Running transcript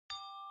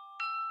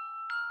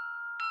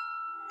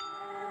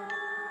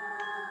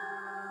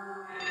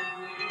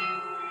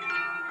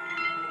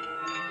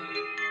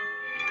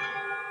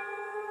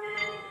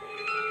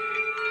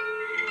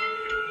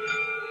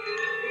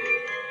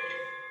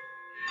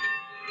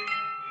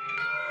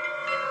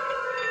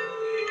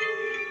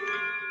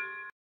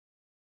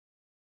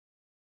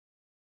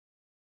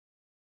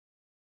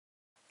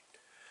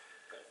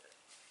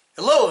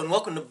Hello and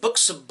welcome to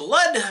Books of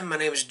Blood. My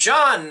name is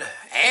John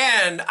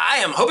and I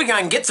am hoping I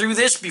can get through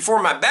this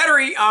before my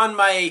battery on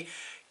my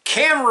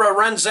camera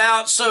runs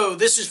out. So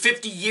this is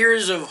 50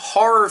 years of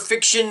horror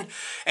fiction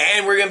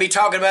and we're going to be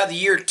talking about the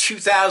year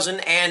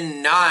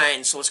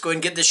 2009. So let's go ahead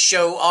and get this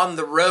show on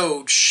the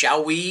road,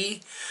 shall we?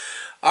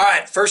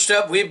 Alright, first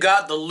up we've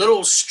got The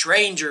Little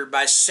Stranger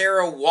by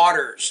Sarah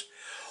Waters.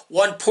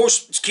 One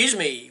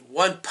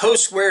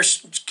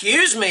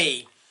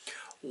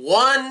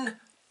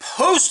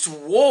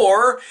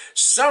post-war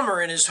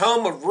summer in his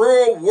home of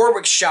rural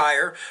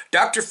Warwickshire,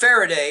 Dr.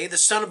 Faraday, the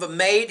son of a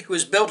maid who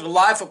has built a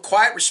life of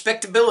quiet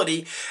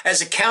respectability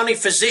as a county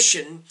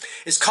physician,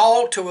 is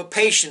called to a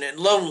patient in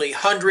lonely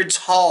Hundreds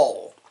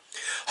Hall.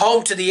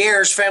 Home to the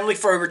Ayres family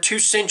for over 2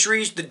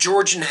 centuries, the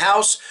Georgian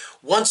house,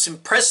 once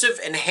impressive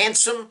and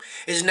handsome,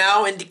 is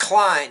now in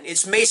decline,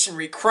 its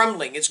masonry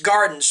crumbling, its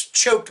gardens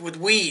choked with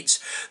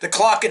weeds, the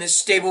clock in its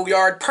stable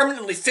yard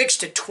permanently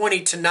fixed at 20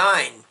 to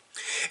 9.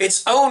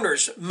 Its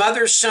owners,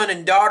 mother, son,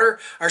 and daughter,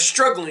 are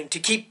struggling to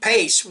keep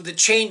pace with the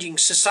changing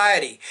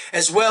society,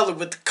 as well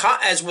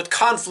as with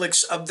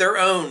conflicts of their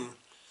own.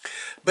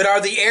 But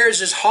are the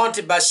Ayres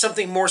haunted by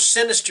something more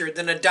sinister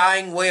than a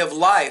dying way of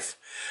life?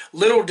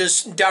 Little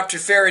does Dr.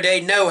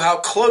 Faraday know how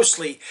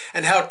closely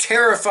and how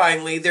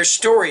terrifyingly their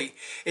story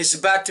is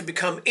about to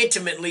become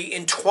intimately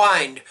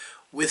entwined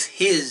with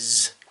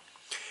his.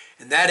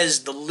 And that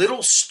is The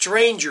Little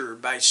Stranger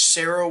by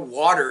Sarah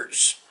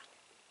Waters.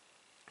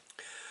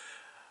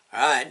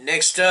 Alright,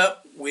 next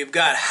up, we've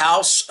got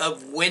House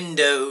of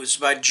Windows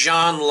by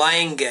John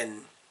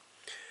Langan.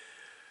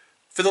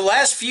 For the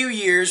last few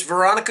years,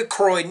 Veronica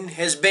Croydon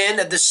has been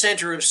at the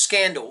center of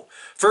scandal,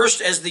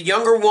 first as the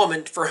younger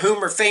woman for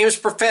whom her famous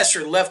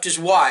professor left his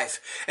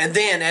wife, and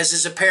then as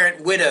his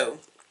apparent widow.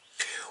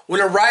 When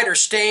a writer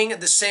staying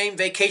at the same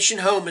vacation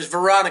home as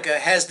Veronica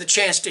has the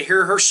chance to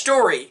hear her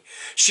story,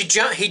 he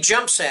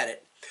jumps at it.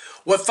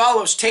 What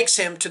follows takes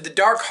him to the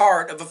dark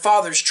heart of a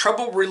father's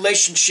troubled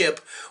relationship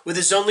with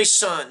his only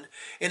son,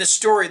 in a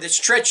story that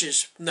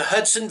stretches from the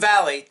Hudson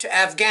Valley to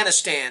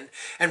Afghanistan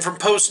and from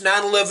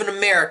post-9/11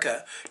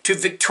 America to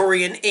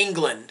Victorian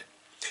England.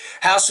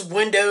 House of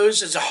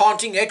Windows is a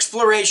haunting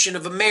exploration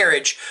of a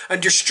marriage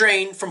under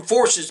strain from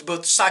forces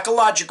both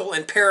psychological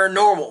and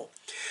paranormal.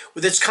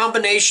 With its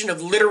combination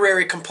of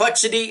literary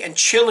complexity and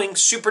chilling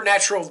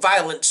supernatural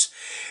violence,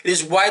 it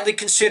is widely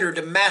considered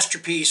a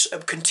masterpiece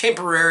of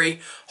contemporary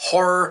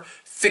horror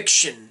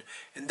fiction.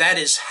 And that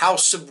is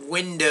House of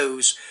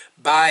Windows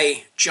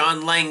by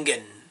John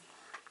Langan.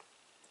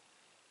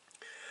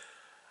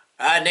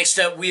 Next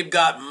up, we've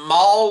got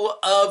Maul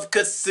of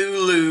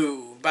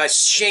Cthulhu by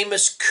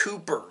Seamus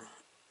Cooper.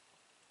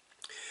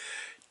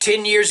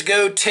 10 years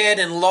ago, Ted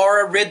and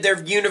Laura rid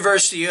their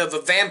university of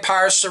a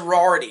vampire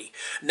sorority.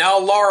 Now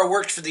Laura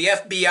worked for the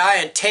FBI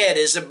and Ted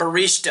is a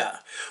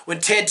barista.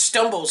 When Ted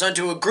stumbles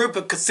onto a group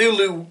of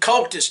Cthulhu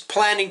cultists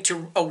planning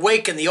to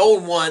awaken the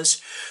old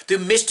ones through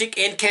mystic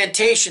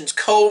incantations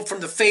culled from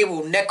the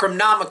fabled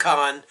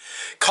Necronomicon,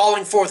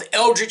 calling forth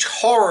eldritch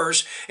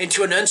horrors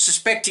into an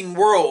unsuspecting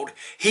world,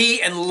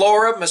 he and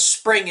Laura must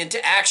spring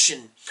into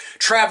action,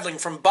 traveling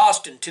from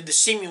Boston to the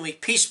seemingly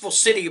peaceful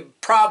city of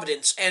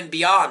Providence and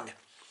beyond,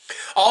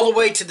 all the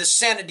way to the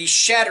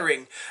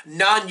sanity-shattering,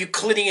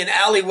 non-Euclidean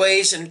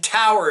alleyways and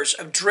towers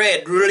of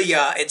dread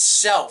Rulia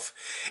itself,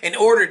 in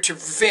order to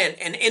prevent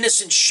an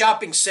innocent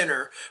shopping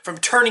center from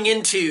turning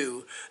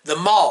into the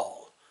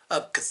Maul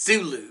of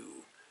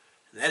Cthulhu.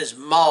 And that is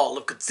Maul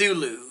of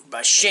Cthulhu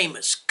by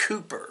Seamus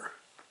Cooper.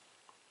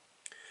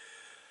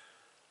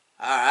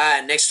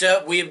 Alright, next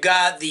up we've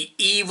got The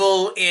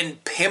Evil in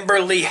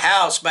Pemberley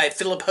House by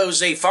Philip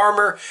Jose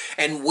Farmer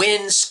and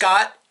Wynne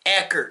Scott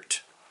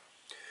Eckert.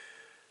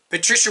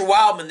 Patricia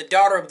Wildman, the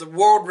daughter of the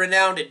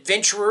world-renowned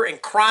adventurer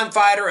and crime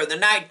fighter of the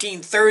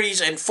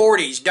 1930s and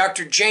 40s,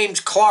 Dr. James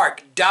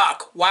Clark,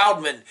 Doc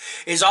Wildman,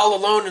 is all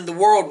alone in the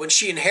world when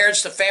she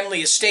inherits the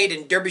family estate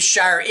in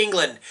Derbyshire,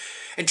 England.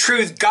 In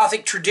true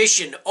Gothic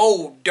tradition,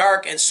 old,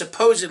 dark, and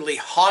supposedly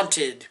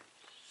haunted.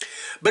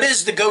 But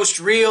is the ghost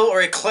real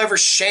or a clever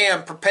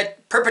sham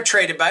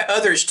perpetrated by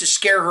others to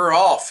scare her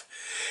off?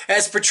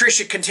 As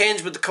Patricia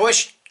contends with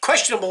the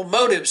questionable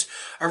motives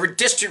of her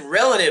distant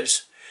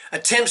relatives,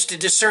 attempts to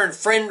discern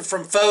friend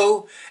from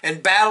foe,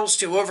 and battles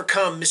to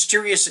overcome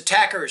mysterious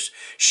attackers,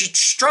 she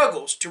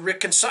struggles to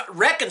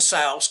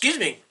reconcile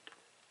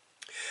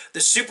the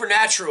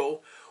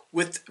supernatural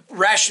with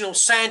rational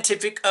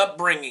scientific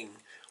upbringing,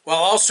 while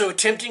also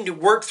attempting to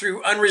work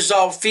through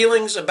unresolved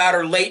feelings about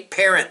her late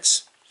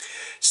parents.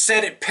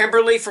 Set at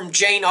Pemberley from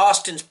Jane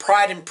Austen's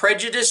Pride and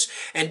Prejudice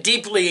and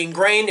deeply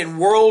ingrained in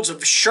worlds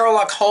of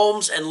Sherlock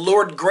Holmes and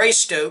Lord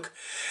Greystoke,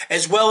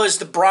 as well as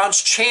the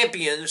bronze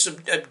champions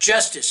of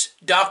justice,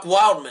 Doc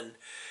Wildman.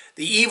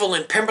 The Evil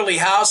in Pemberley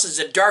House is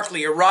a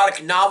darkly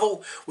erotic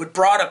novel with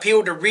broad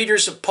appeal to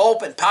readers of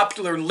pulp and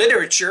popular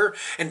literature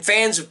and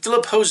fans of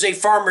Philip Jose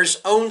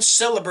Farmer's own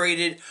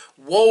celebrated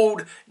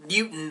Wold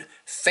Newton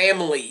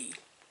family.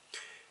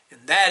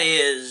 And that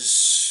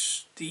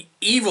is The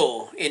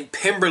Evil in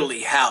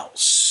Pemberley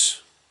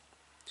House.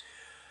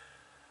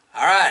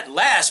 All right,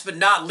 last but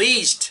not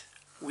least,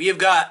 we have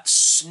got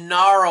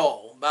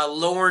Snarl by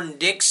Lorne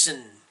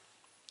Dixon.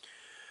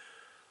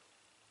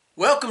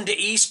 Welcome to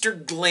Easter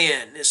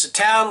Glen. It's a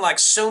town like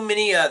so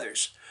many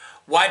others.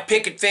 White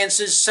picket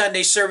fences,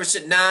 Sunday service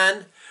at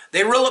 9.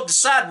 They roll up the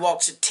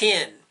sidewalks at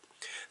 10.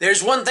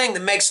 There's one thing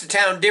that makes the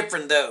town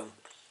different, though.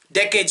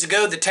 Decades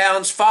ago, the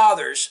town's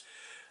fathers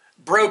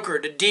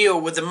brokered a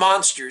deal with the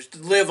monsters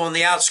that live on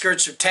the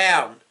outskirts of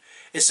town.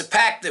 It's a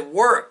pact that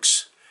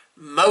works,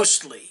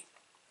 mostly.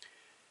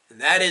 And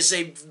that is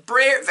a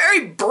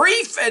very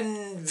brief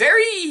and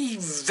very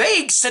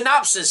vague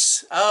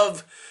synopsis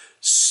of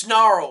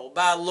Snarl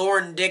by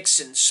Lorne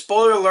Dixon.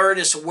 Spoiler alert,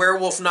 it's a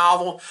werewolf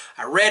novel.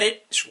 I read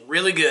it. It's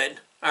really good.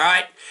 All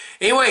right.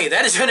 Anyway,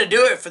 that is going to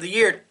do it for the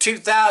year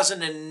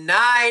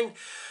 2009.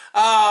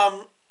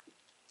 I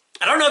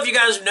don't know if you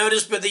guys have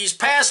noticed, but these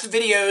past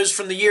videos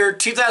from the year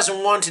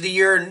 2001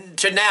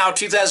 to now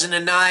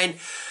 2009,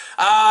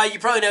 you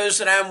probably noticed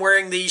that I'm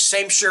wearing the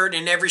same shirt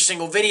in every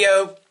single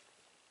video.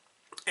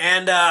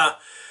 And that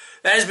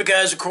is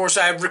because, of course,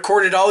 I've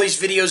recorded all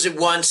these videos at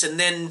once and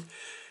then,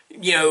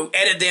 you know,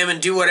 edit them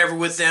and do whatever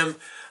with them.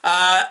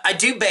 I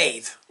do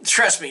bathe.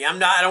 Trust me, I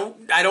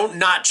don't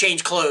not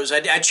change clothes.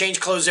 I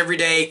change clothes every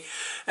day,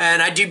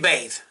 and I do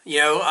bathe. You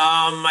know,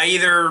 I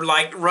either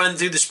like run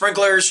through the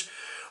sprinklers,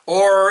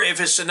 or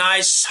if it's a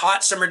nice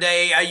hot summer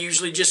day, I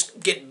usually just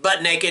get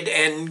butt naked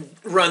and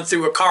run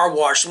through a car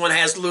wash. One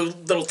has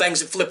little things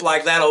that flip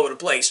like that all over the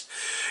place.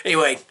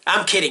 Anyway,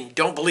 I'm kidding.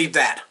 Don't believe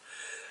that.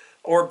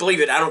 Or believe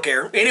it, I don't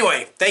care.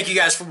 Anyway, thank you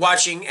guys for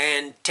watching,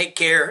 and take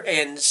care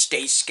and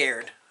stay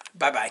scared.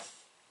 Bye-bye.